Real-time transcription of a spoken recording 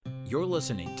You're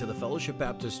listening to the Fellowship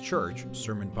Baptist Church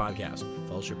Sermon Podcast.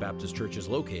 Fellowship Baptist Church is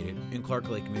located in Clark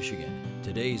Lake, Michigan.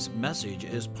 Today's message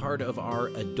is part of our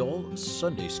Adult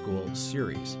Sunday School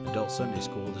series. Adult Sunday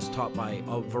School is taught by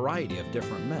a variety of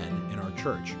different men in our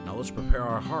church. Now let's prepare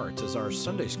our hearts as our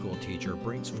Sunday School teacher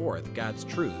brings forth God's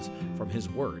truths from His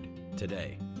Word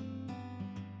today.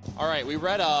 All right, we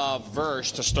read a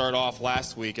verse to start off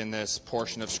last week in this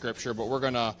portion of Scripture, but we're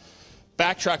going to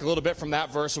backtrack a little bit from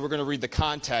that verse, and we're going to read the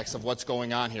context of what's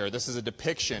going on here. This is a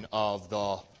depiction of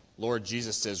the Lord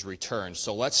Jesus' return.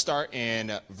 So let's start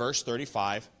in verse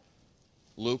 35.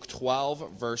 Luke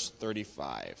 12, verse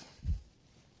 35.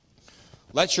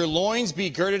 Let your loins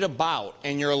be girded about,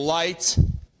 and your light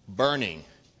burning.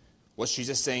 What's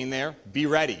Jesus saying there? Be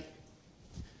ready.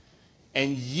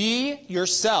 And ye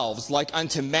yourselves like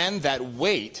unto men that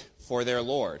wait for their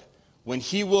Lord, when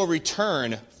he will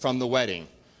return from the wedding.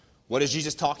 What is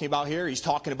Jesus talking about here? He's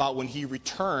talking about when he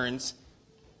returns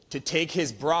to take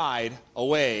his bride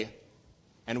away,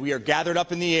 and we are gathered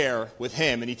up in the air with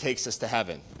him, and he takes us to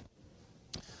heaven.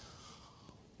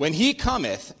 When he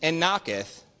cometh and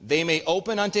knocketh, they may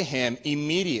open unto him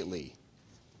immediately.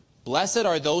 Blessed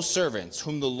are those servants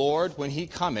whom the Lord, when he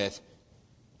cometh,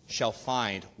 shall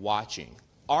find watching.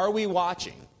 Are we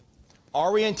watching?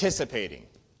 Are we anticipating?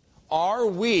 Are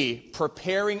we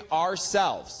preparing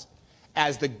ourselves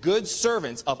as the good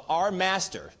servants of our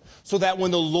master, so that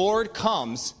when the Lord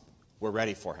comes, we're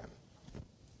ready for him?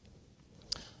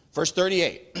 Verse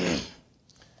 38.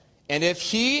 And if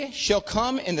he shall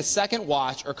come in the second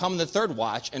watch, or come in the third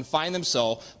watch, and find them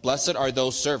so, blessed are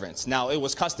those servants. Now, it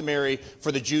was customary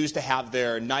for the Jews to have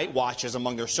their night watches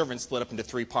among their servants split up into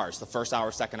three parts. The first hour,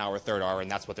 second hour, third hour,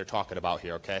 and that's what they're talking about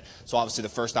here, okay? So obviously the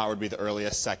first hour would be the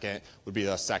earliest, second would be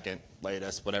the second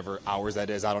latest, whatever hours that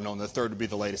is, I don't know, and the third would be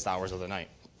the latest hours of the night.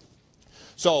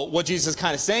 So what Jesus is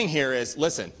kind of saying here is,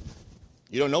 listen,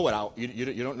 you don't know what hour,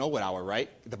 you don't know what hour, right?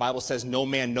 The Bible says no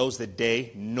man knows the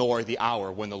day nor the hour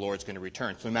when the Lord's going to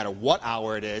return. So no matter what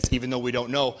hour it is, even though we don't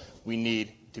know, we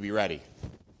need to be ready.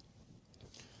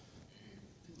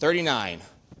 39.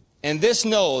 And this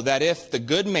know that if the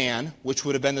good man, which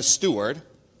would have been the steward,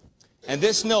 and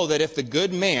this know that if the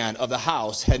good man of the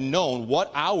house had known what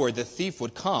hour the thief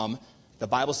would come, the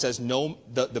Bible says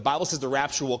the Bible says the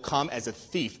rapture will come as a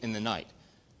thief in the night.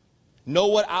 Know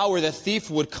what hour the thief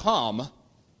would come,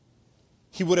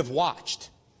 he would have watched,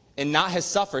 and not have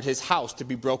suffered his house to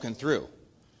be broken through.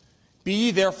 Be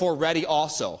ye therefore ready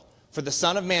also, for the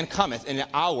Son of Man cometh in an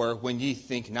hour when ye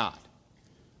think not.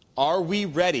 Are we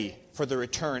ready for the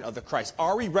return of the Christ?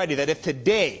 Are we ready that if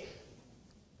today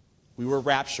we were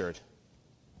raptured,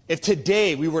 if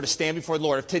today we were to stand before the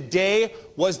Lord, if today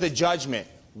was the judgment,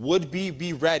 would we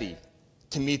be ready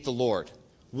to meet the Lord?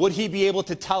 Would he be able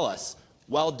to tell us,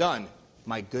 well done,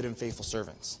 my good and faithful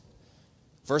servants?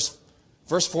 Verse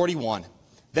 41.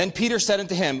 Then Peter said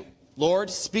unto him, Lord,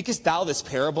 speakest thou this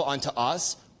parable unto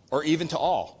us, or even to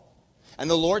all? And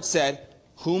the Lord said,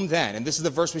 whom then? And this is the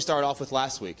verse we started off with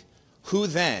last week. Who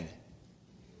then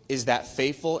is that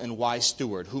faithful and wise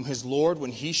steward, whom his Lord,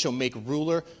 when he shall make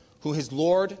ruler, whom his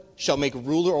Lord shall make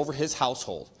ruler over his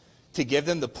household, to give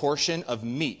them the portion of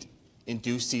meat in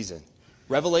due season?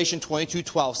 Revelation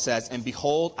 22:12 says, and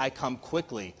behold, I come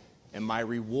quickly, and my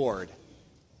reward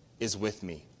is with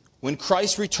me. When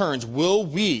Christ returns, will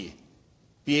we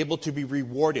be able to be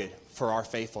rewarded for our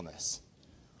faithfulness?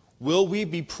 Will we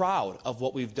be proud of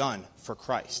what we've done for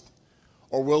Christ?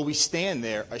 Or will we stand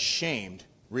there ashamed,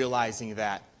 realizing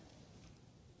that,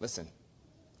 listen,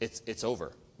 it's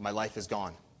over. My life is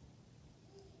gone.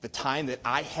 The time that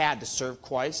I had to serve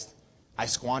Christ, I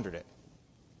squandered it.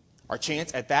 Our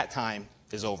chance at that time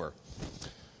is over.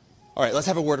 All right, let's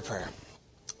have a word of prayer.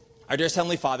 Our dearest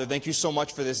Heavenly Father, thank you so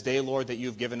much for this day, Lord, that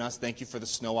you've given us. Thank you for the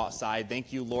snow outside.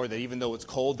 Thank you, Lord, that even though it's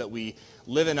cold, that we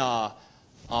live in a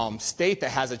state that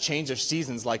has a change of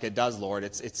seasons like it does, Lord.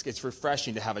 It's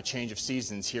refreshing to have a change of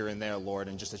seasons here and there, Lord,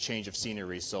 and just a change of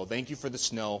scenery. So thank you for the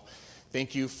snow.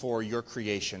 Thank you for your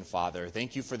creation, Father.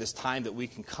 Thank you for this time that we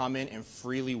can come in and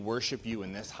freely worship you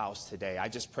in this house today. I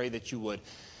just pray that you would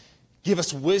give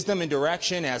us wisdom and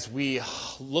direction as we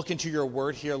look into your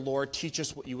word here, Lord. Teach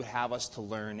us what you would have us to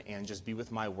learn, and just be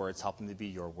with my words. Help them to be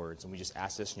your words. And we just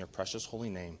ask this in your precious holy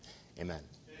name. Amen.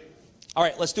 All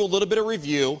right, let's do a little bit of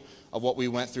review of what we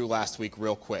went through last week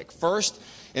real quick. First,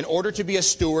 in order to be a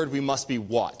steward, we must be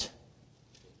what?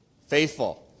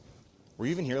 Faithful. Were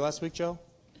you even here last week, Joe?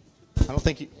 I don't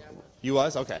think you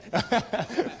was? Okay.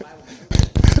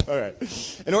 All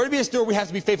right. In order to be a steward, we have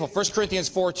to be faithful. 1 Corinthians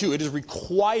 4:2, it is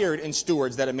required in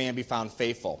stewards that a man be found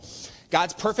faithful.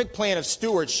 God's perfect plan of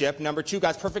stewardship, number two,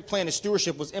 God's perfect plan of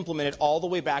stewardship was implemented all the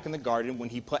way back in the garden when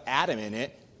he put Adam in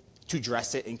it to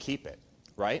dress it and keep it,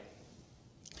 right?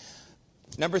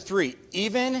 Number three,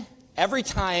 even every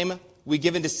time we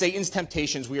give into Satan's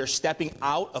temptations, we are stepping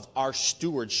out of our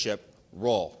stewardship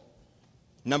role.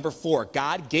 Number four,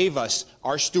 God gave us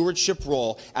our stewardship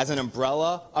role as an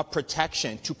umbrella of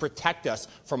protection to protect us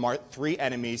from our three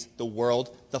enemies, the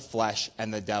world, the flesh,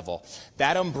 and the devil.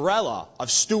 That umbrella of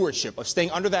stewardship, of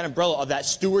staying under that umbrella of that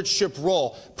stewardship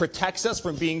role, protects us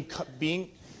from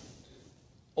being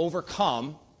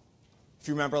overcome, if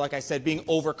you remember, like I said, being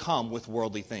overcome with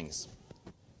worldly things.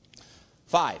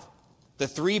 5, the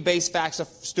three base facts of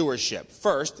stewardship.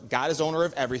 First, God is owner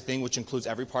of everything, which includes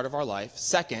every part of our life.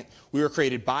 Second, we were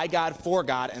created by God, for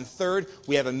God. And third,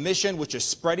 we have a mission, which is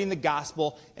spreading the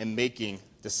gospel and making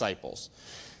disciples.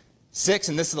 6,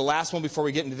 and this is the last one before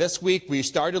we get into this week, we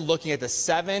started looking at the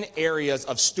 7 areas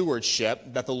of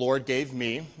stewardship that the Lord gave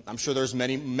me. I'm sure there's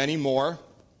many, many more.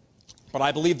 But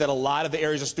I believe that a lot of the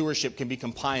areas of stewardship can be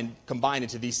combined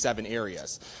into these 7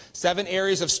 areas. 7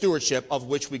 areas of stewardship, of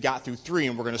which we got through 3,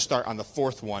 and we're going to start on the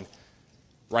 4th one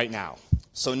right now.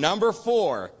 So number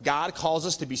 4, God calls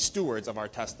us to be stewards of our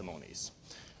testimonies.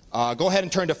 Go ahead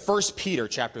and turn to 1 Peter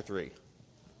chapter 3.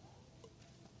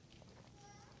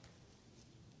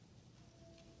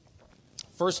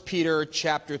 1 Peter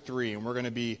chapter 3, and we're going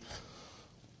to be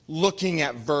looking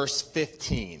at verse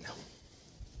 15.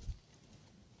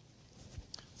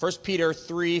 1 Peter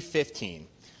 3:15.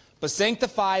 But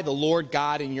sanctify the Lord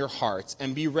God in your hearts,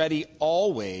 and be ready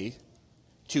always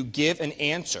to give an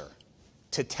answer,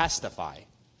 to testify.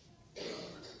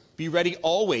 Be ready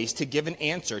always to give an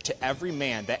answer to every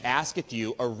man that asketh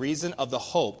you a reason of the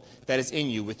hope that is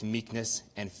in you with meekness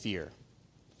and fear.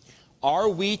 Are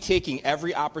we taking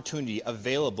every opportunity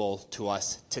available to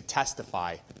us to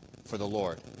testify for the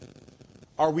Lord?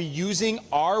 Are we using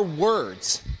our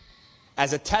words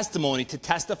as a testimony to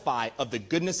testify of the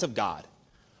goodness of God?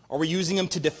 Are we using them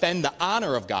to defend the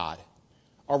honor of God?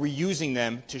 Are we using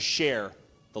them to share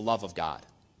the love of God?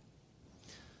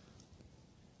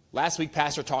 Last week,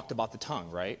 Pastor talked about the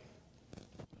tongue, right?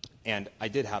 And I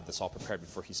did have this all prepared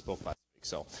before he spoke last week.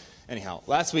 So anyhow,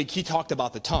 last week he talked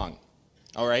about the tongue,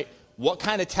 all right? What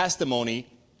kind of testimony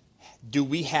do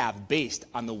we have based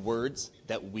on the words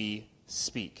that we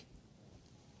speak?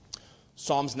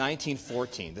 Psalms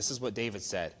 19:14, this is what David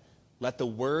said. Let the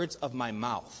words of my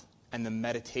mouth and the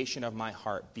meditation of my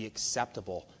heart be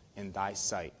acceptable in thy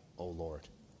sight, O Lord.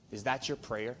 Is that your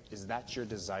prayer? Is that your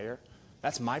desire?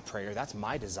 That's my prayer. That's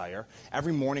my desire.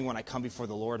 Every morning when I come before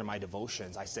the Lord in my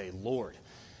devotions, I say, Lord,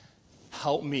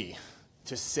 help me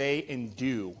to say and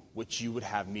do what you would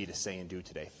have me to say and do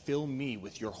today. Fill me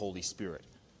with your Holy Spirit.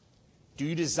 Do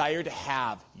you desire to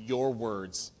have your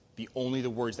words be only the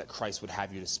words that Christ would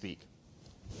have you to speak?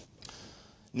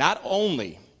 Not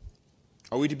only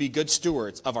are we to be good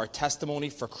stewards of our testimony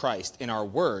for Christ in our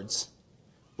words,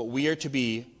 but we are to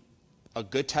be a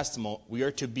good testimony. We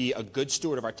are to be a good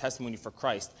steward of our testimony for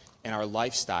Christ in our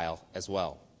lifestyle as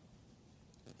well.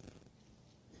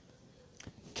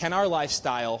 Can our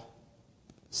lifestyle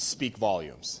speak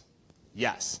volumes?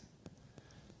 Yes.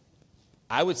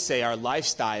 I would say our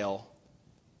lifestyle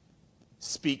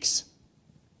speaks.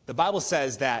 The Bible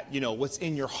says that, what's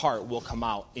in your heart will come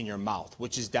out in your mouth,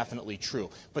 which is definitely true.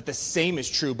 But the same is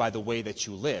true by the way that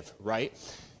you live, right?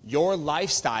 Your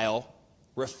lifestyle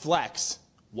reflects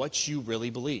what you really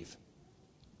believe.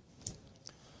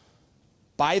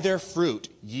 By their fruit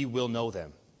ye will know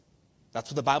them. That's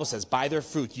what the Bible says. By their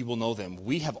fruit ye will know them.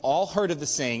 We have all heard of the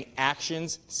saying,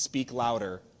 actions speak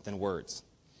louder than words.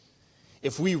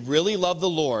 If we really love the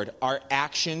Lord, our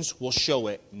actions will show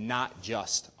it, not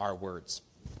just our words.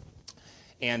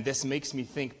 And this makes me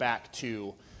think back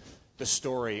to the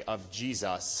story of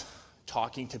Jesus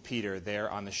talking to Peter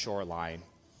there on the shoreline.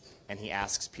 And he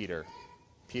asks Peter,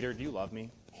 Peter, do you love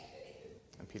me?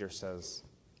 And Peter says,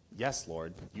 yes,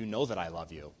 Lord, you know that I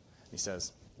love you. And he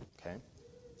says, okay.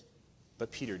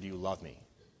 But Peter, do you love me?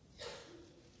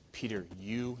 Peter,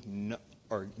 you know,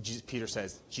 or Peter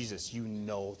says, Jesus, you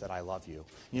know that I love you.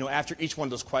 After each one of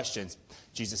those questions,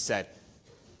 Jesus said,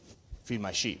 feed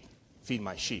my sheep, feed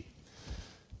my sheep.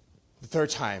 The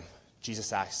third time,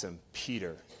 Jesus asks him,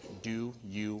 Peter, do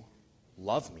you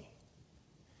love me?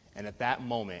 And at that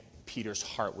moment, Peter's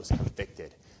heart was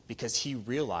convicted because he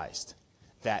realized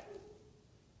that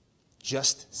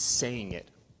just saying it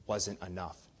wasn't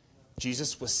enough.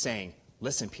 Jesus was saying,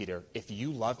 listen, Peter, if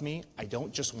you love me, I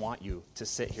don't just want you to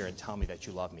sit here and tell me that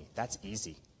you love me. That's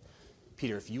easy.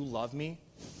 Peter, if you love me,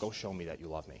 go show me that you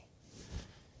love me.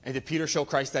 And did Peter show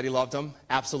Christ that he loved him?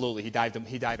 Absolutely. He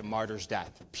died a martyr's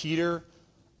death. Peter,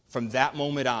 from that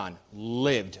moment on,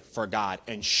 lived for God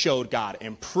and showed God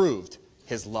and proved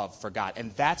his love for God.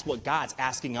 And that's what God's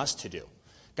asking us to do.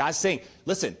 God's saying,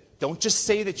 listen, don't just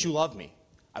say that you love me.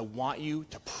 I want you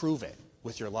to prove it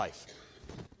with your life.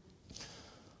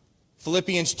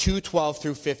 Philippians 2:12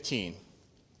 through 15.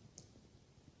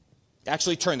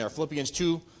 Actually, turn there. Philippians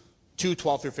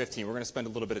 2:12 through 15. We're going to spend a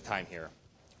little bit of time here.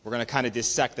 We're going to kind of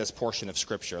dissect this portion of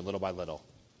Scripture little by little.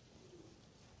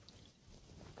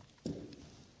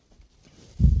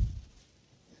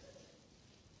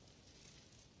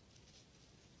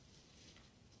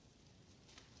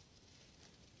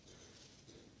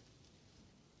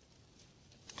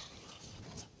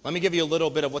 Let me give you a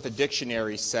little bit of what the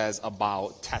dictionary says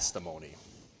about testimony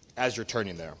as you're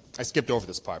turning there. I skipped over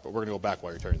this part, but we're going to go back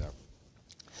while you're turning there.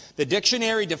 The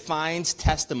dictionary defines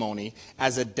testimony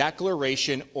as a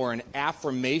declaration or an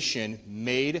affirmation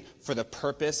made for the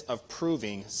purpose of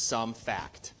proving some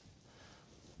fact.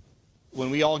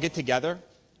 When we all get together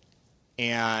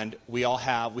and we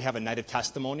have a night of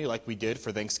testimony like we did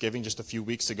for Thanksgiving just a few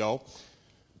weeks ago,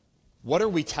 what are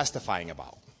we testifying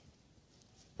about?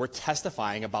 We're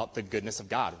testifying about the goodness of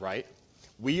God, right?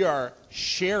 We are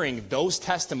sharing those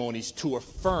testimonies to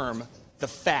affirm the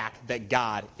fact that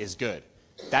God is good.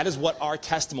 That is what our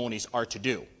testimonies are to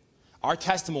do. Our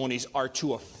testimonies are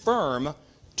to affirm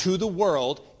to the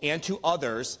world and to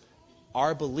others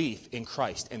our belief in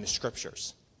Christ and the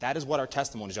Scriptures. That is what our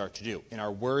testimonies are to do, in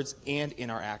our words and in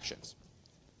our actions.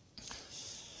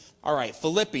 All right,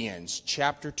 Philippians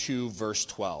chapter 2, verse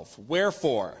 12.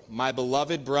 Wherefore, my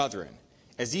beloved brethren,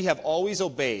 as ye have always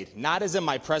obeyed, not as in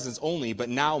my presence only, but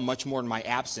now much more in my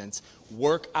absence,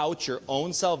 work out your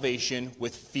own salvation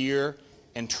with fear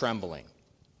and trembling.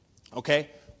 Okay?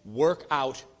 Work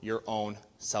out your own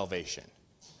salvation.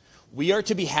 We are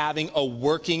to be having a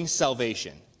working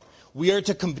salvation. We are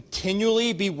to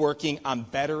continually be working on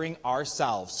bettering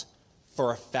ourselves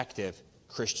for effective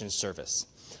Christian service.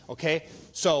 Okay?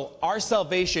 So our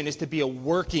salvation is to be a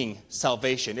working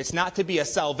salvation. It's not to be a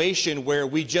salvation where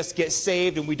we just get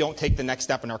saved and we don't take the next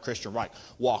step in our Christian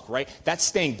walk, right? That's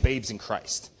staying babes in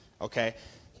Christ. Okay?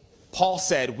 Paul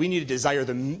said we need to desire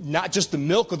not just the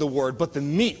milk of the word, but the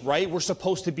meat, right? We're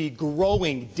supposed to be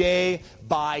growing day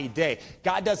by day.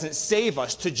 God doesn't save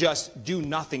us to just do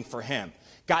nothing for him.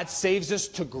 God saves us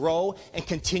to grow and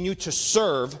continue to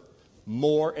serve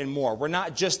more and more. We're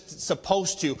not just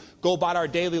supposed to go about our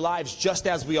daily lives just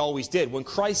as we always did. When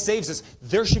Christ saves us,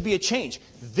 there should be a change.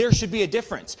 There should be a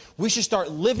difference. We should start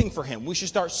living for him. We should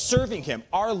start serving him.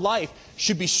 Our life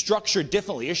should be structured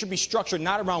differently. It should be structured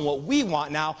not around what we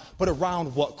want now, but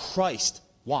around what Christ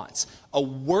wants. A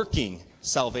working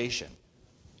salvation.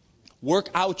 Work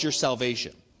out your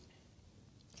salvation.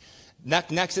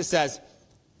 Next it says,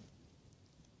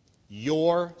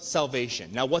 your salvation.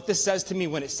 Now, what this says to me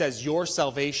when it says your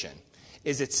salvation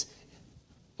is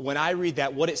when I read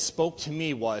that, what it spoke to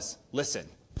me was, listen,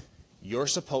 you're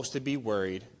supposed to be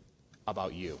worried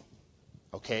about you,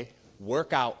 okay?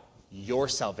 Work out your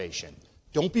salvation.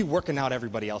 Don't be working out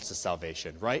everybody else's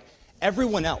salvation, right?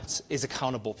 Everyone else is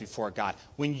accountable before God.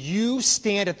 When you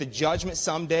stand at the judgment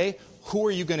someday, who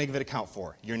are you going to give an account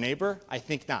for? Your neighbor? I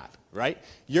think not, right?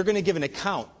 You're going to give an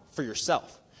account for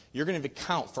yourself. You're going to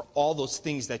account for all those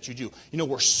things that you do. You know,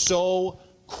 we're so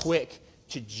quick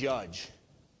to judge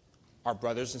our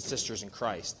brothers and sisters in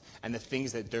Christ and the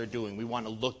things that they're doing. We want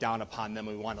to look down upon them.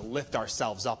 We want to lift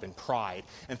ourselves up in pride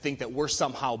and think that we're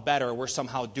somehow better. We're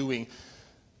somehow doing,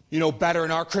 better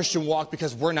in our Christian walk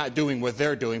because we're not doing what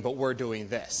they're doing, but we're doing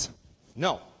this.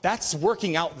 No, that's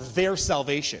working out their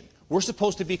salvation. We're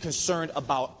supposed to be concerned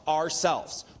about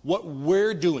ourselves, what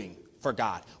we're doing for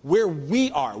God, where we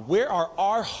are. Where are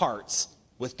our hearts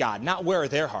with God, not where are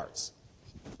their hearts.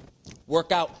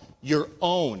 Work out your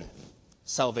own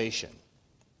salvation.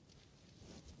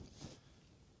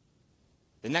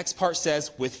 The next part says,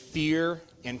 with fear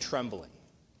and trembling.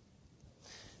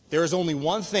 There is only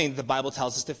one thing the Bible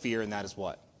tells us to fear, and that is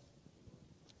what?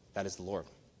 That is the Lord.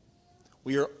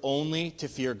 We are only to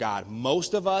fear God.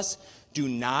 Most of us do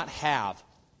not have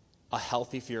a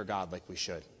healthy fear of God like we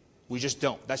should. We just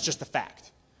don't. That's just a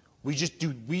fact.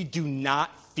 We do not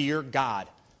fear God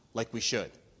like we should.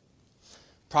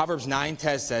 Proverbs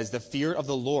 9:10 says, the fear of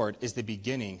the Lord is the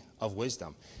beginning of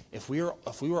wisdom. If we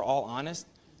were all honest,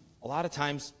 a lot of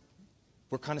times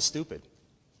we're kind of stupid,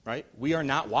 right? We are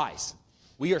not wise.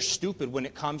 We are stupid when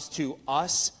it comes to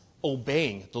us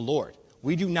obeying the Lord.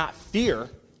 We do not fear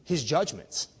his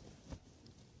judgments.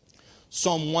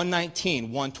 Psalm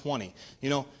 119, 120.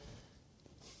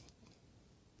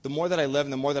 the more that I live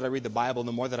and the more that I read the Bible, and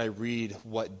the more that I read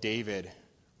what David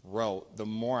wrote, the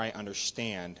more I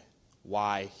understand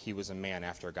why he was a man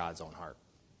after God's own heart.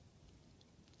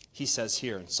 He says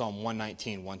here in Psalm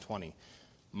 119, 120,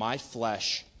 my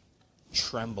flesh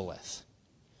trembleth.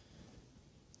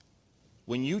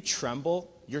 When you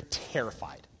tremble, you're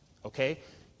terrified, okay?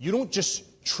 You don't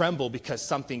just tremble because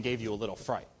something gave you a little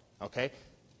fright, okay?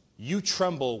 You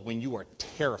tremble when you are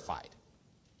terrified.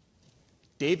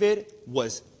 David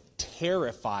was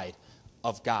terrified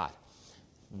of God.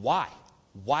 Why?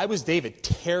 Why was David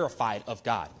terrified of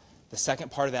God? The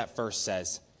second part of that verse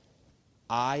says,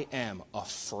 I am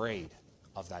afraid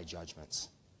of thy judgments.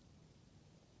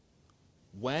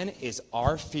 When is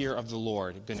our fear of the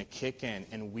Lord going to kick in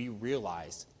and we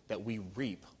realize that we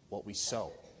reap what we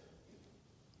sow?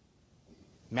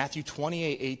 Matthew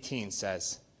 28:18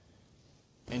 says,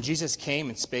 and Jesus came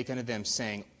and spake unto them,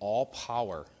 saying, all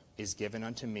power is given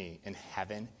unto me in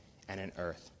heaven and in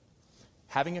earth.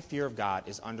 Having a fear of God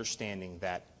is understanding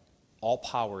that all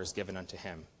power is given unto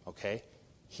him, okay?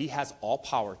 He has all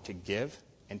power to give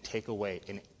and take away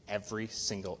in every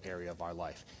single area of our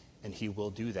life. And he will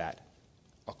do that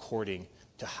according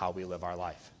to how we live our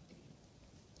life.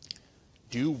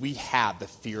 Do we have the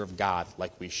fear of God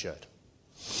like we should?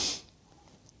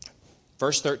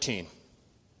 Verse 13.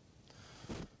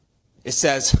 It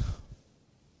says,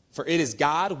 for it is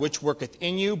God which worketh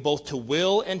in you both to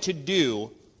will and to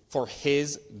do for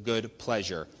his good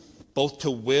pleasure. Both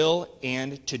to will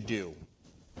and to do.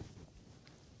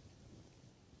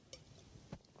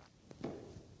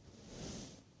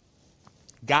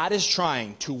 God is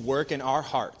trying to work in our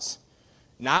hearts,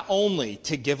 not only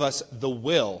to give us the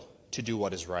will to do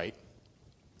what is right,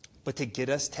 but to get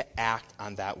us to act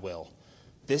on that will.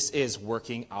 This is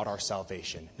working out our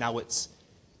salvation. Now,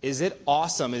 is it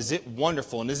awesome, is it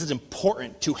wonderful, and is it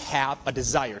important to have a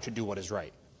desire to do what is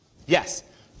right? Yes.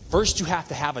 First, you have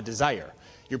to have a desire.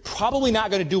 You're probably not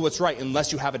going to do what's right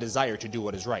unless you have a desire to do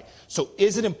what is right. So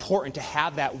is it important to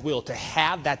have that will, to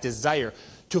have that desire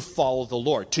to follow the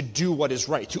Lord, to do what is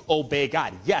right, to obey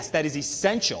God? Yes, that is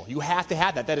essential. You have to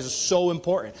have that. That is so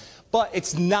important. But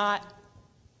it's not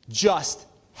just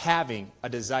having a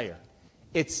desire.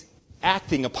 It's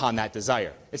acting upon that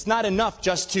desire. It's not enough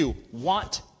just to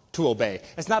want to obey.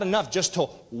 It's not enough just to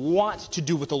want to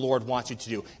do what the Lord wants you to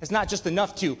do. It's not just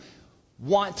enough to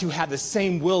want to have the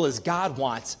same will as God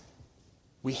wants.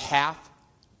 We have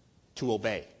to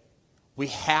obey. We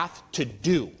have to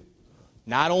do.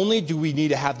 Not only do we need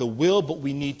to have the will, but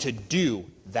we need to do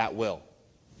that will.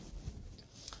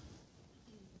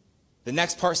 The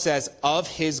next part says, of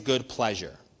his good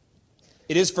pleasure.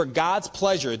 It is for God's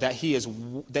pleasure that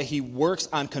he works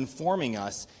on conforming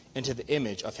us into the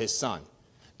image of his Son.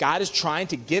 God is trying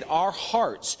to get our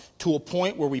hearts to a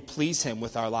point where we please him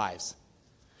with our lives.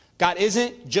 God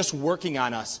isn't just working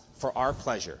on us for our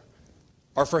pleasure,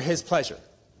 or for his pleasure.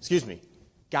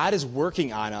 God is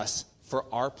working on us for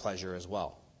our pleasure as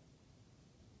well.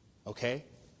 Okay?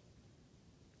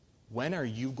 When are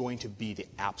you going to be the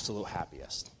absolute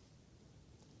happiest?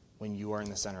 When you are in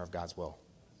the center of God's will.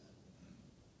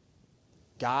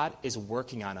 God is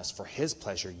working on us for his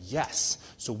pleasure, yes,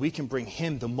 so we can bring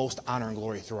him the most honor and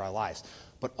glory through our lives.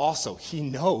 But also, he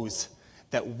knows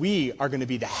that we are going to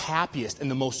be the happiest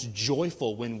and the most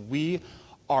joyful when we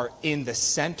are in the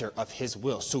center of his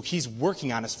will. So he's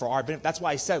working on us for our benefit. That's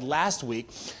why I said last week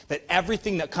that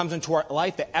everything that comes into our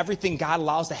life, that everything God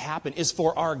allows to happen is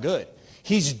for our good.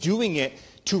 He's doing it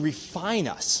to refine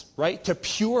us, right? To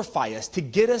purify us, to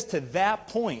get us to that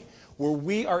point where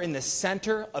we are in the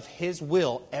center of his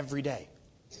will every day.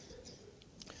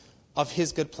 Of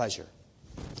his good pleasure.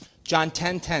 John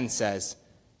 10:10 says,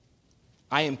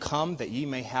 I am come that ye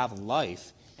may have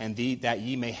life, and that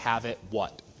ye may have it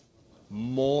what?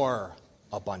 More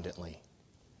abundantly.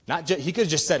 He could have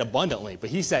just said abundantly, but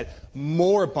he said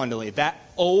more abundantly. That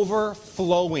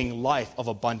overflowing life of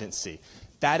abundancy.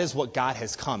 That is what God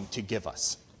has come to give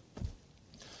us.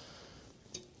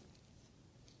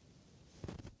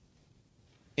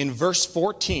 In verse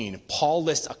 14, Paul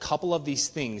lists a couple of these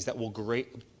things that will greatly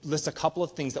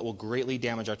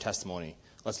damage our testimony.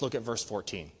 Let's look at verse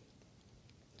 14.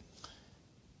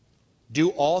 Do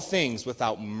all things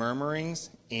without murmurings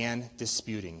and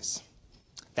disputings.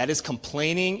 That is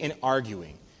complaining and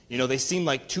arguing. You know, they seem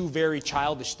like two very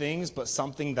childish things, but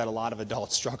something that a lot of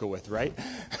adults struggle with, right?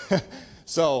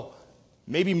 So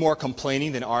maybe more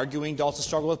complaining than arguing adults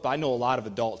struggle with, but I know a lot of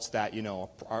adults that,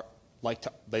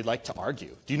 they like to argue.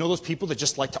 Do you know those people that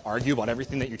just like to argue about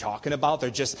everything that you're talking about?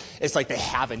 It's like they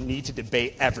have a need to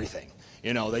debate everything.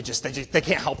 They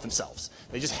can't help themselves.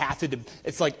 They just have to.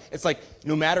 It's like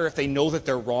no matter if they know that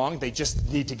they're wrong, they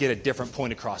just need to get a different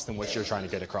point across than what you're trying to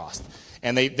get across.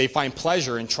 And they find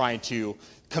pleasure in trying to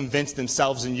convince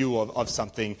themselves and you of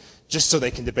something just so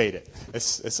they can debate it.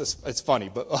 It's funny,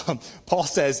 but Paul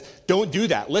says, don't do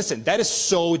that. Listen, that is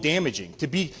so damaging. To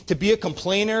be a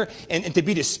complainer and to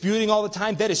be disputing all the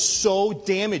time, that is so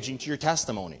damaging to your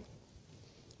testimony.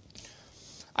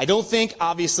 I don't think,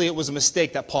 obviously, it was a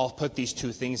mistake that Paul put these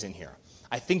two things in here.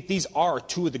 I think these are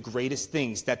two of the greatest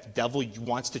things that the devil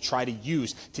wants to try to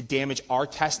use to damage our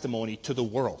testimony to the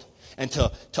world and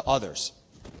to others.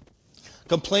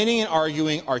 Complaining and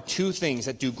arguing are two things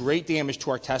that do great damage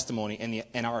to our testimony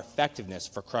and our effectiveness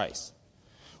for Christ.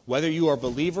 Whether you are a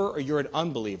believer or you're an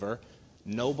unbeliever,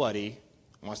 nobody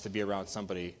wants to be around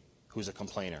somebody who's a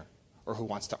complainer or who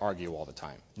wants to argue all the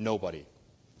time. Nobody.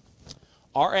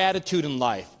 Our attitude in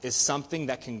life is something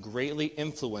that can greatly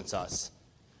influence us.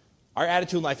 Our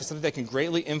attitude in life is something that can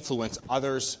greatly influence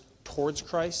others towards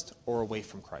Christ or away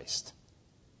from Christ.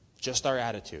 Just our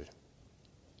attitude.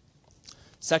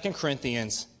 2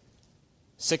 Corinthians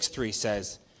 6:3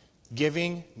 says,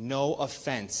 giving no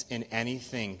offense in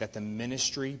anything, that the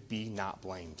ministry be not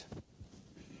blamed.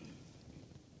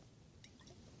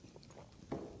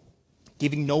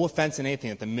 Giving no offense in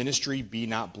anything, that the ministry be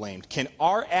not blamed. Can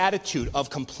our attitude of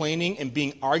complaining and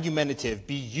being argumentative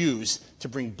be used to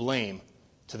bring blame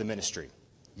to the ministry?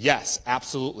 Yes,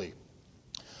 absolutely.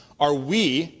 Are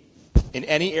we, in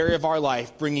any area of our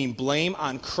life, bringing blame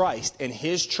on Christ and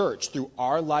his church through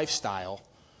our lifestyle,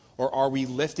 or are we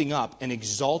lifting up and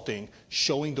exalting,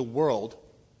 showing the world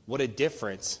what a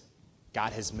difference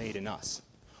God has made in us?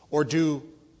 Or does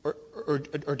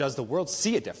the world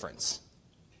see a difference?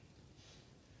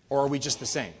 Or are we just the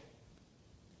same?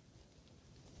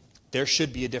 There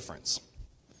should be a difference.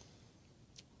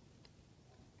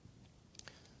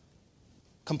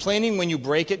 Complaining, when you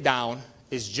break it down,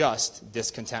 is just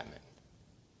discontentment.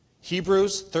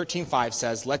 Hebrews 13:5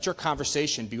 says, let your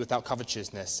conversation be without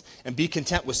covetousness, and be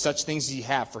content with such things as ye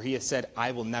have, for he has said,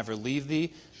 I will never leave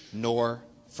thee, nor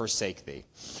forsake thee.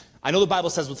 I know the Bible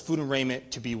says with food and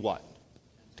raiment to be what?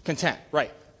 Content,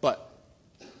 right. But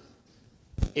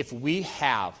if we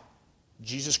have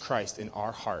Jesus Christ in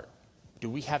our heart, do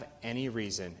we have any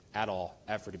reason at all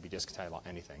ever to be discontent about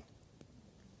anything?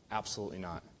 Absolutely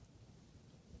not.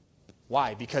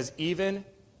 Why? Because even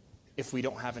if we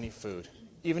don't have any food,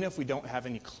 even if we don't have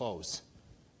any clothes,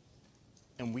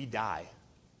 and we die,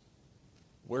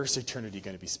 where's eternity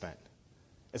going to be spent?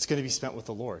 It's going to be spent with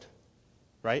the Lord,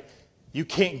 right? You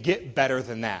can't get better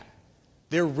than that.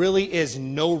 There really is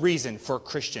no reason for a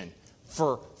Christian,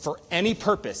 for any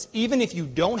purpose, even if you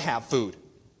don't have food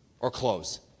or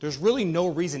clothes, there's really no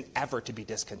reason ever to be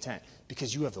discontent,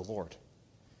 because you have the Lord.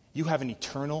 You have an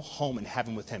eternal home in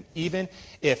heaven with him. Even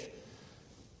if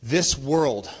this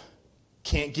world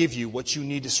can't give you what you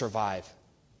need to survive,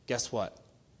 guess what?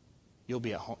 You'll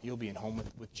be at home. You'll be in home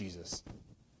with Jesus.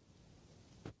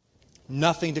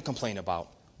 Nothing to complain about.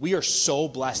 We are so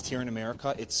blessed here in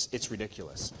America, it's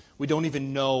ridiculous. We don't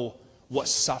even know what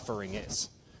suffering is.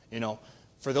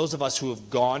 For those of us who have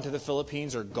gone to the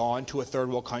Philippines or gone to a third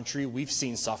world country, we've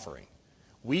seen suffering.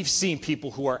 We've seen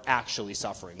people who are actually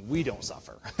suffering. We don't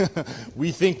suffer.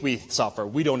 We think we suffer.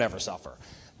 We don't ever suffer.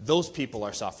 Those people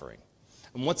are suffering.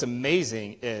 And what's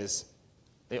amazing is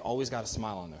they always got a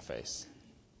smile on their face,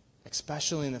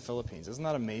 especially in the Philippines. Isn't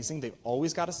that amazing? They've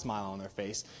always got a smile on their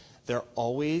face. They're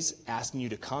always asking you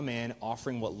to come in,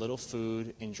 offering what little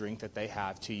food and drink that they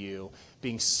have to you,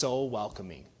 being so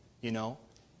welcoming.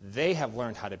 They have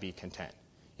learned how to be content.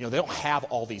 They don't have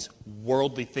all these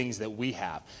worldly things that we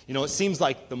have. It seems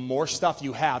like the more stuff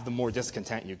you have, the more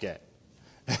discontent you get.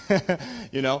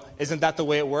 Isn't that the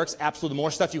way it works? Absolutely. The more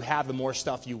stuff you have, the more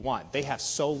stuff you want. They have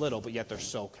so little, but yet they're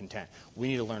so content. We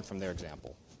need to learn from their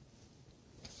example.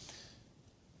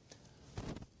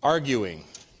 Arguing.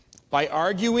 By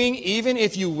arguing, even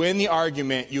if you win the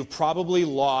argument, you've probably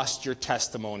lost your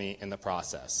testimony in the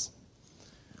process.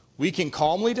 We can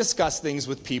calmly discuss things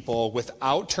with people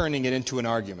without turning it into an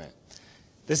argument.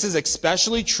 This is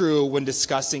especially true when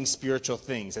discussing spiritual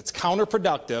things. It's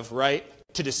counterproductive, right,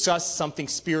 to discuss something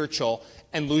spiritual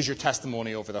and lose your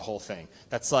testimony over the whole thing.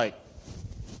 That's like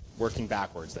working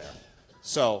backwards there.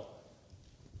 So,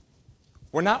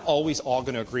 we're not always all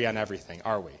going to agree on everything,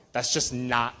 are we? That's just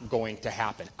not going to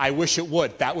happen. I wish it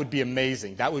would. That would be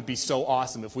amazing. That would be so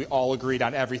awesome if we all agreed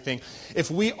on everything.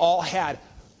 If we all had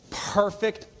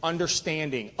perfect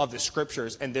understanding of the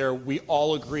scriptures and we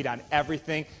all agreed on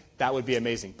everything, that would be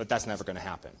amazing. But that's never going to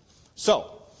happen.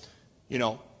 So,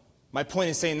 my point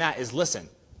in saying that is, listen,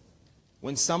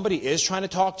 when somebody is trying to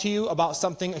talk to you about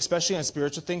something, especially on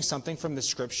spiritual things, something from the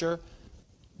Scripture,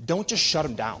 don't just shut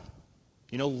them down.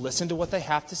 Listen to what they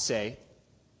have to say.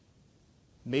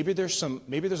 Maybe there's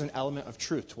an element of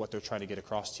truth to what they're trying to get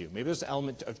across to you. Maybe there's an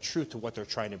element of truth to what they're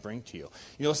trying to bring to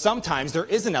you. Sometimes there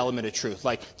is an element of truth.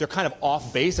 Like, they're kind of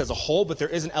off base as a whole, but there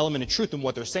is an element of truth in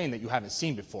what they're saying that you haven't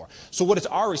seen before. So what is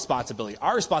our responsibility?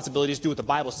 Our responsibility is to do what the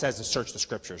Bible says and search the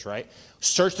Scriptures, right?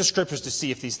 Search the Scriptures to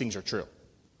see if these things are true.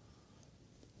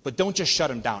 But don't just shut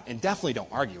them down, and definitely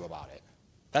don't argue about it.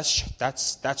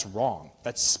 That's wrong.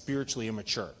 That's spiritually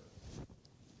immature.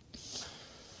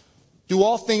 Do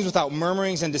all things without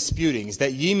murmurings and disputings,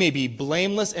 that ye may be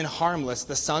blameless and harmless,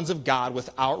 the sons of God,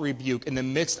 without rebuke, in the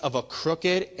midst of a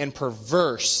crooked and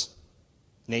perverse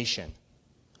nation,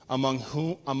 among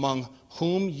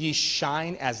whom ye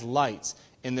shine as lights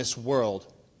in this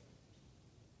world.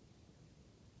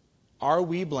 Are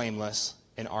we blameless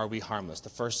and are we harmless? The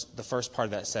first part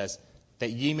of that says,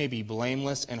 that ye may be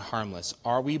blameless and harmless.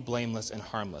 Are we blameless and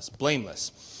harmless?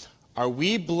 Blameless. Are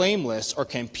we blameless, or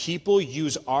can people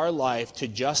use our life to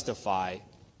justify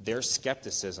their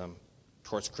skepticism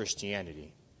towards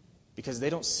Christianity? Because they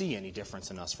don't see any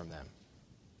difference in us from them.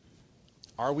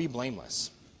 Are we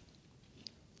blameless?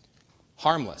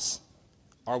 Harmless.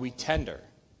 Are we tender?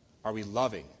 Are we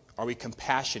loving? Are we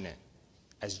compassionate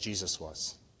as Jesus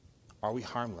was? Are we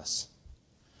harmless?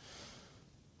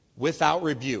 Without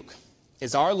rebuke.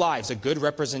 Is our lives a good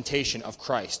representation of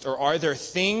Christ? Or are there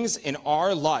things in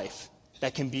our life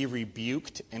that can be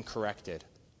rebuked and corrected?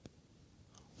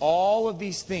 All of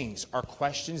these things are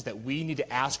questions that we need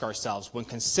to ask ourselves when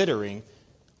considering,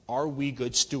 are we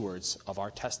good stewards of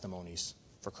our testimonies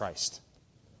for Christ?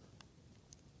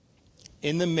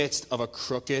 In the midst of a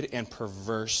crooked and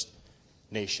perverse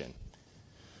nation.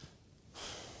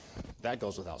 That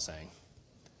goes without saying.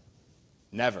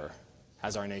 Never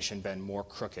has our nation been more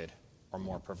crooked or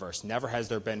more perverse. Never has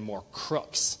there been more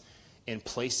crooks in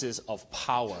places of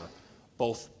power,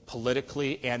 both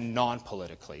politically and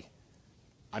non-politically.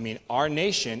 I mean, our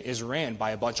nation is ran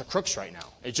by a bunch of crooks right now.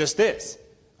 It just is.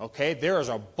 Okay? There is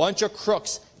a bunch of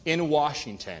crooks in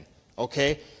Washington.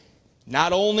 Okay?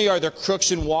 Not only are there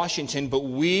crooks in Washington, but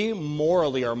we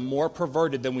morally are more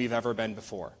perverted than we've ever been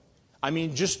before. I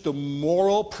mean, just the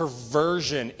moral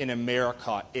perversion in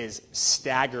America is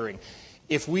staggering.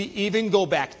 If we even go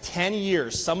back 10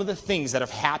 years, some of the things that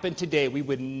have happened today, we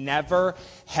would never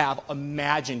have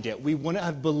imagined it. We wouldn't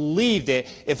have believed it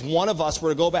if one of us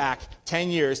were to go back 10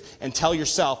 years and tell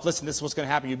yourself, listen, this is what's going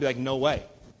to happen. You'd be like, no way.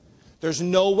 There's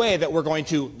no way that we're going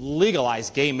to legalize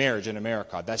gay marriage in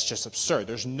America. That's just absurd.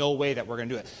 There's no way that we're going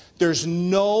to do it. There's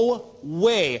no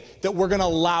way that we're going to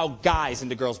allow guys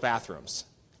into girls' bathrooms.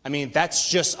 I mean, that's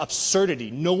just absurdity.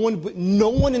 No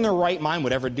one in their right mind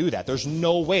would ever do that. There's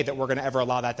no way that we're going to ever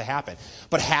allow that to happen.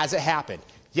 But has it happened?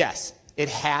 Yes, it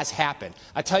has happened.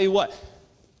 I tell you what,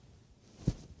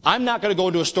 I'm not going to go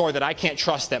into a store that I can't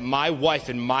trust that my wife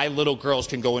and my little girls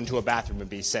can go into a bathroom and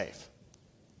be safe.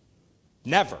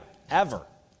 Never, ever.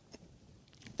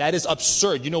 That is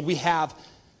absurd. We have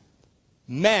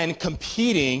men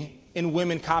competing in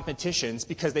women competitions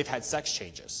because they've had sex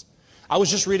changes. I was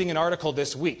just reading an article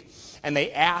this week, and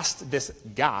they asked this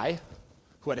guy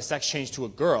who had a sex change to a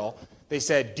girl, they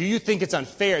said, do you think it's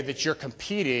unfair that you're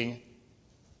competing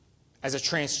as a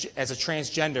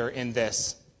transgender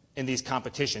in these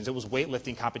competitions? It was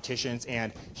weightlifting competitions,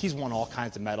 and he's won all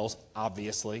kinds of medals,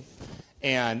 obviously.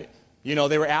 And,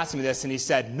 they were asking me this, and he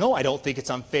said, no, I don't think it's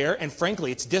unfair, and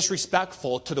frankly, it's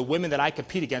disrespectful to the women that I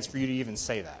compete against for you to even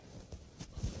say that.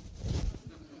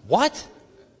 What?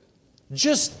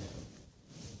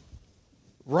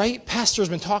 Right? Pastor's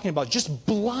been talking about just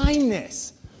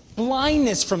blindness.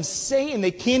 Blindness from Satan.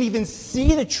 They can't even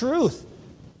see the truth.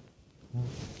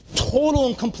 Total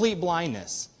and complete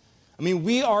blindness. I mean,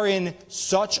 we are in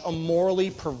such a morally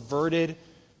perverted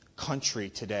country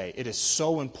today. It is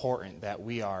so important that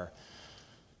we are...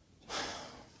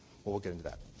 Well, we'll get into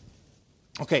that.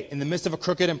 Okay, in the midst of a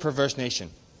crooked and perverse nation,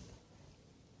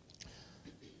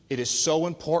 it is so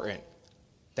important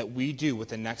that we do what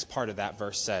the next part of that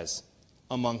verse says.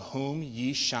 Among whom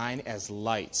ye shine as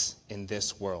lights in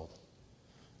this world.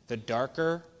 The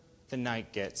darker the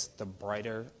night gets, the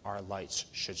brighter our lights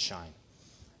should shine.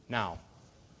 Now,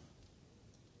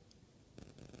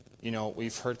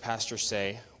 we've heard Pastor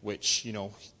say, which,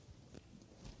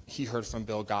 he heard from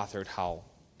Bill Gothard, how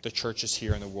the church is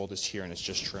here and the world is here and it's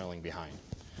just trailing behind.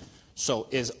 So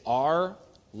is our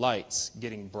lights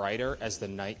getting brighter as the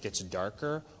night gets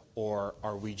darker, or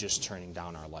are we just turning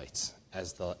down our lights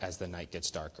as the night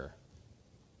gets darker?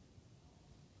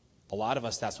 A lot of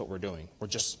us, that's what we're doing.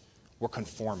 We're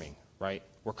conforming, right?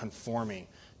 We're conforming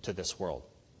to this world.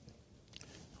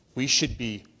 We should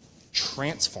be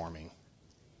transforming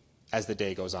as the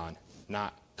day goes on,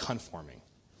 not conforming.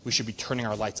 We should be turning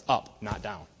our lights up, not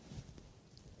down.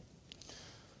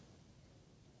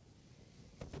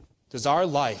 Does our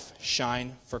life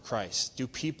shine for Christ? Do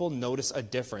people notice a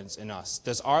difference in us?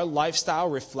 Does our lifestyle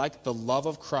reflect the love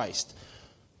of Christ?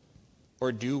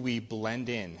 Or do we blend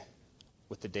in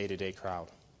with the day-to-day crowd?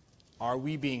 Are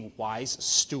we being wise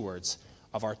stewards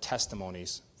of our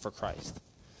testimonies for Christ?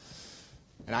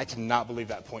 And I cannot believe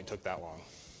that point took that long.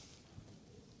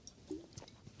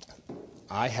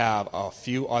 I have a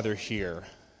few other here,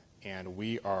 and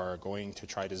we are going to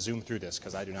try to zoom through this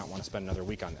because I do not want to spend another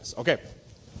week on this. Okay.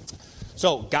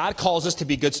 So, God calls us to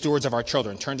be good stewards of our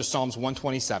children. Turn to Psalms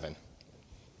 127.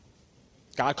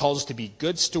 God calls us to be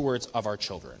good stewards of our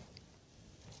children.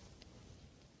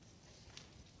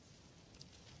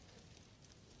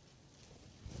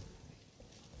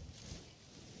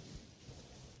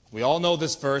 We all know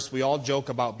this verse. We all joke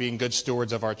about being good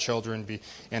stewards of our children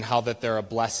and how that they're a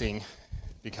blessing,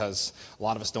 because a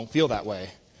lot of us don't feel that way.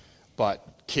 But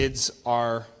kids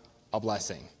are a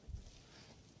blessing.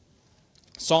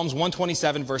 Psalms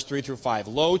 127, verse 3 through 5.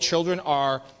 Lo, children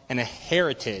are an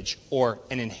heritage or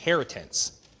an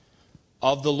inheritance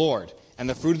of the Lord, and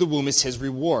the fruit of the womb is his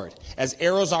reward. As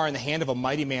arrows are in the hand of a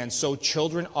mighty man, so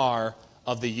children are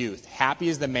of the youth. Happy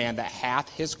is the man that hath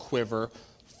his quiver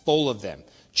full of them.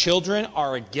 Children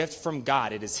are a gift from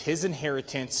God. It is his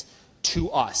inheritance to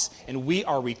us, and we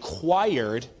are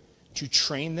required to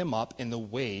train them up in the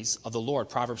ways of the Lord.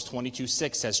 Proverbs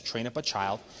 22:6 says, train up a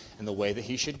child in the way that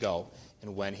he should go,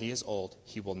 and when he is old,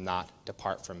 he will not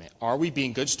depart from it. Are we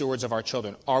being good stewards of our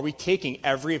children? Are we taking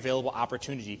every available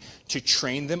opportunity to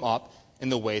train them up in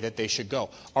the way that they should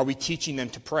go? Are we teaching them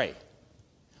to pray?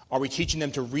 Are we teaching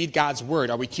them to read God's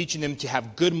word? Are we teaching them to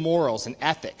have good morals and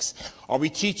ethics? Are we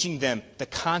teaching them the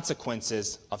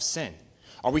consequences of sin?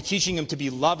 Are we teaching them to be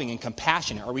loving and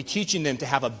compassionate? Are we teaching them to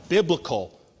have a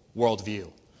biblical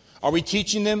worldview? Are we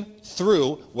teaching them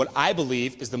through what I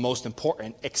believe is the most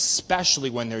important, especially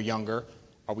when they're younger?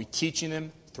 Are we teaching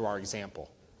them through our example?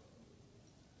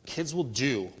 Kids will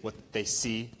do what they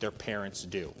see their parents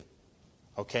do.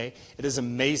 Okay? It is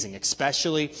amazing,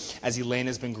 especially as Elaine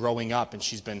has been growing up and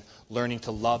she's been learning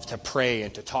to love to pray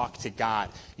and to talk to God.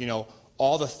 You know,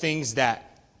 all the things that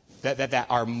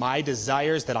are my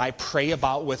desires that I pray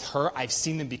about with her, I've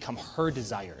seen them become her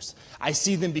desires. I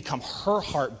see them become her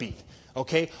heartbeat.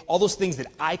 Okay? All those things that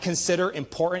I consider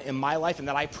important in my life and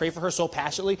that I pray for her so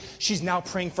passionately, she's now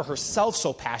praying for herself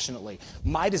so passionately.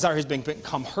 My desire has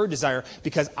become her desire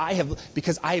because I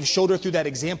have showed her through that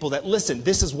example that, listen,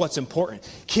 this is what's important.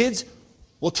 Kids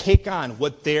will take on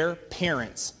what their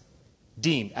parents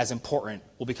deem as important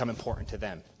will become important to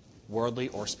them, worldly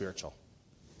or spiritual.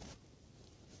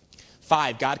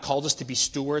 5, God called us to be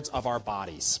stewards of our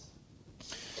bodies.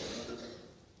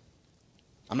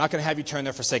 I'm not going to have you turn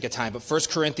there for sake of time, but 1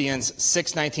 Corinthians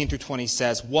 6:19 through 20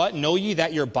 says, what? Know ye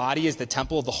that your body is the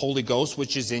temple of the Holy Ghost,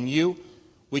 which is in you,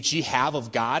 which ye have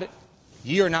of God?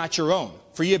 Ye are not your own.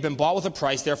 For ye have been bought with a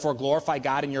price, therefore glorify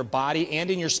God in your body and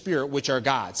in your spirit, which are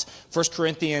God's. 1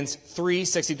 Corinthians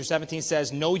 3:16 through 17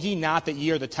 says, know ye not that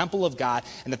ye are the temple of God,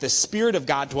 and that the Spirit of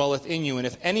God dwelleth in you? And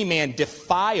if any man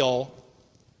defile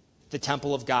the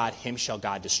temple of God, him shall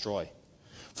God destroy.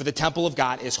 For the temple of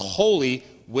God is holy,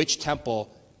 which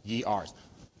temple ye are.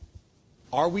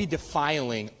 Are we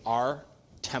defiling our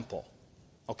temple?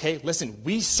 Okay, listen,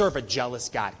 we serve a jealous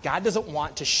God. God doesn't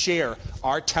want to share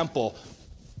our temple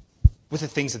with the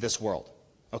things of this world.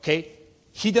 Okay?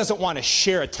 He doesn't want to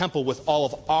share a temple with all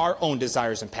of our own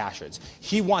desires and passions.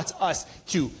 He wants us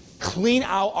to clean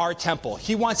out our temple.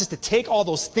 He wants us to take all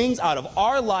those things out of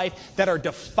our life that are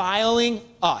defiling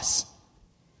us.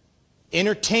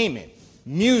 Entertainment,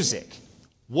 music,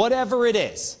 whatever it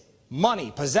is.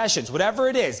 Money, possessions, whatever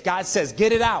it is, God says,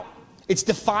 get it out. It's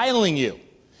defiling you.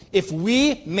 If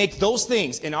we make those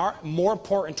things more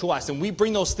important to us and we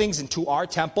bring those things into our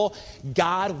temple,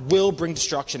 God will bring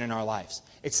destruction in our lives.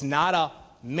 It's not a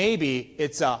maybe,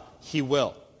 it's a he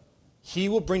will. He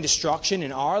will bring destruction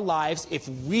in our lives if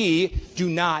we do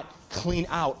not clean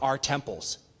out our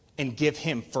temples and give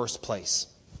him first place.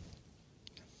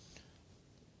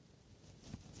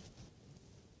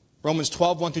 Romans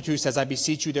 12:1-2 says, I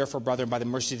beseech you therefore, brethren, by the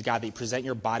mercies of God, that you present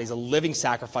your bodies a living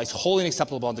sacrifice, holy and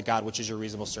acceptable unto God, which is your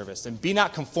reasonable service. And be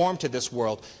not conformed to this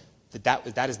world.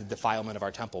 That is the defilement of our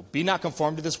temple. Be not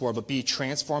conformed to this world, but be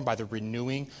transformed by the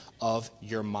renewing of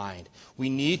your mind.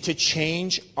 We need to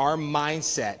change our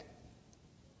mindset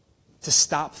to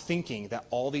stop thinking that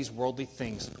all these worldly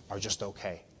things are just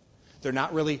okay. they're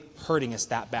not really hurting us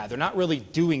that bad. They're not really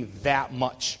doing that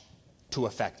much to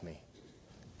affect me.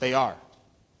 They are.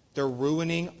 They're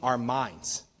ruining our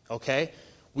minds, okay?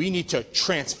 We need to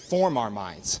transform our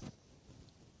minds.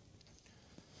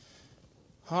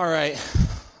 All right,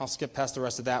 I'll skip past the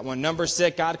rest of that one. Number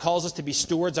 6, God calls us to be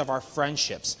stewards of our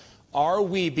friendships. Are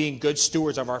we being good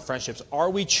stewards of our friendships? Are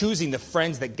we choosing the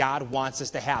friends that God wants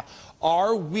us to have?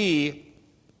 Are we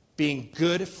being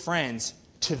good friends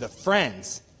to the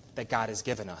friends that God has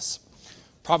given us?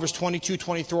 Proverbs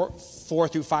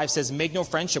 22:24-5 says, make no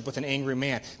friendship with an angry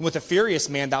man, and with a furious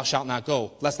man thou shalt not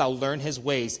go, lest thou learn his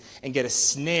ways and get a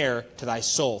snare to thy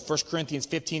soul. 1 Corinthians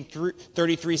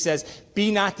 15:33 says,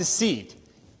 be not deceived.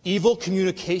 Evil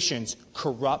communications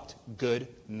corrupt good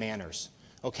manners.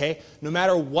 Okay? No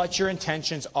matter what your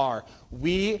intentions are,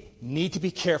 we need to be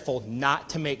careful not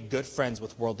to make good friends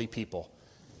with worldly people.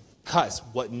 Because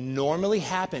what normally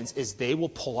happens is they will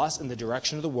pull us in the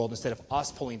direction of the world instead of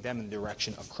us pulling them in the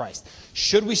direction of Christ.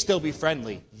 Should we still be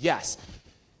friendly? Yes.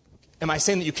 Am I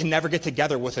saying that you can never get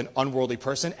together with an unworldly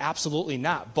person? Absolutely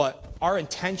not. But our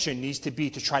intention needs to be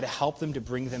to try to help them, to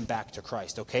bring them back to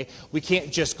Christ, okay? We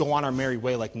can't just go on our merry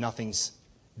way like nothing's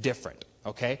different,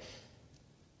 okay?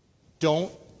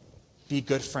 Don't be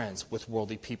good friends with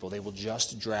worldly people. They will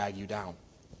just drag you down.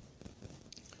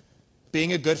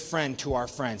 Being a good friend to our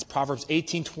friends. Proverbs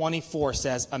 18:24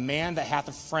 says, a man that hath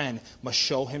a friend must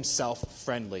show himself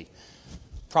friendly.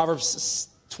 Proverbs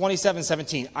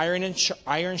 27:17, iron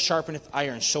sharpeneth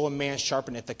iron, so a man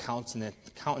sharpeneth the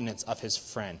countenance of his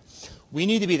friend. We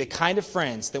need to be the kind of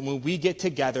friends that when we get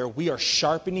together, we are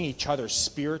sharpening each other's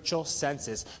spiritual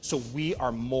senses so we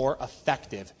are more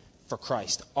effective for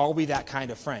Christ. Are we that kind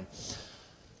of friend?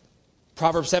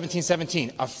 Proverbs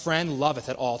 17:17, a friend loveth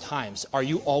at all times. Are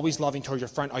you always loving toward your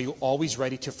friend? Are you always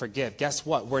ready to forgive? Guess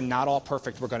what? We're not all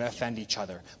perfect. We're going to offend each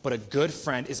other. But a good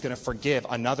friend is going to forgive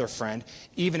another friend,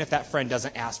 even if that friend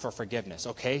doesn't ask for forgiveness,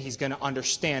 okay? He's going to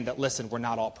understand that, listen, we're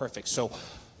not all perfect. So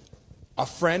a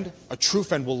true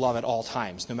friend will love at all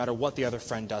times, no matter what the other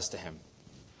friend does to him.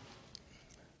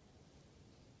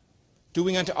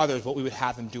 Doing unto others what we would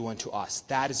have them do unto us.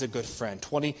 That is a good friend.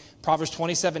 Proverbs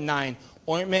 27:9,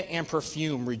 ointment and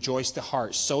perfume rejoice the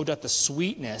heart. So doth the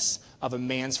sweetness of a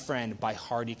man's friend by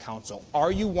hearty counsel.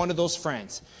 Are you one of those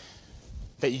friends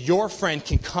that your friend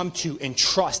can come to and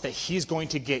trust that he's going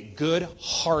to get good,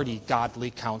 hearty,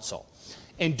 godly counsel?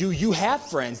 And do you have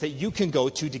friends that you can go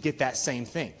to get that same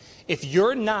thing? If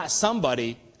you're not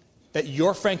somebody that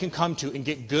your friend can come to and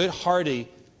get good, hearty,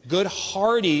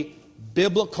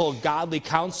 biblical, godly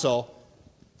counsel,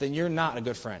 then you're not a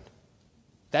good friend.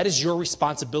 That is your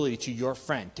responsibility to your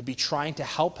friend, to be trying to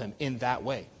help him in that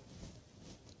way.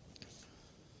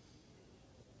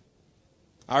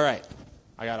 All right.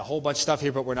 I got a whole bunch of stuff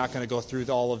here, but we're not going to go through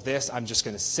all of this. I'm just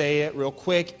going to say it real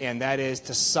quick, and that is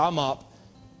to sum up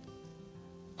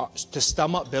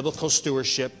biblical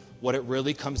stewardship. What it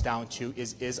really comes down to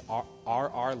is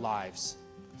our lives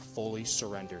fully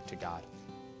surrendered to God?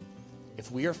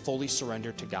 If we are fully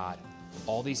surrendered to God,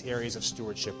 all these areas of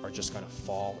stewardship are just going to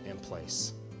fall in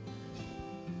place.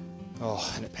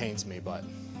 Oh, and it pains me, but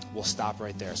we'll stop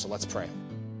right there. So let's pray.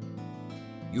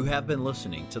 You have been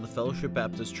listening to the Fellowship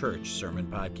Baptist Church Sermon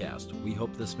Podcast. We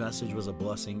hope this message was a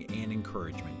blessing and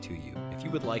encouragement to you. If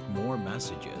you would like more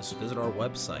messages, visit our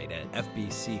website at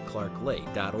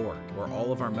fbcclarklake.org, where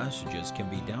all of our messages can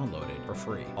be downloaded for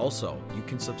free. Also, you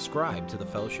can subscribe to the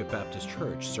Fellowship Baptist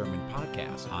Church Sermon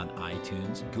Podcast on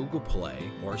iTunes, Google Play,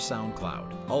 or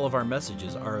SoundCloud. All of our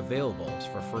messages are available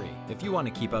for free. If you want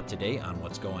to keep up to date on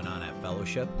what's going on at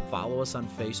Fellowship, follow us on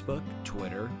Facebook,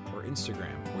 Twitter, or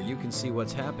Instagram, where you can see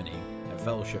what's happening at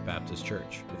Fellowship Baptist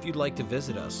Church. If you'd like to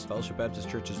visit us, Fellowship Baptist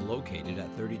Church is located at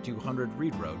 3200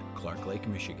 Reed Road, Clark Lake,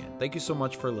 Michigan. Thank you so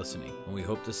much for listening, and we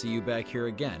hope to see you back here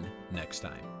again next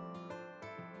time.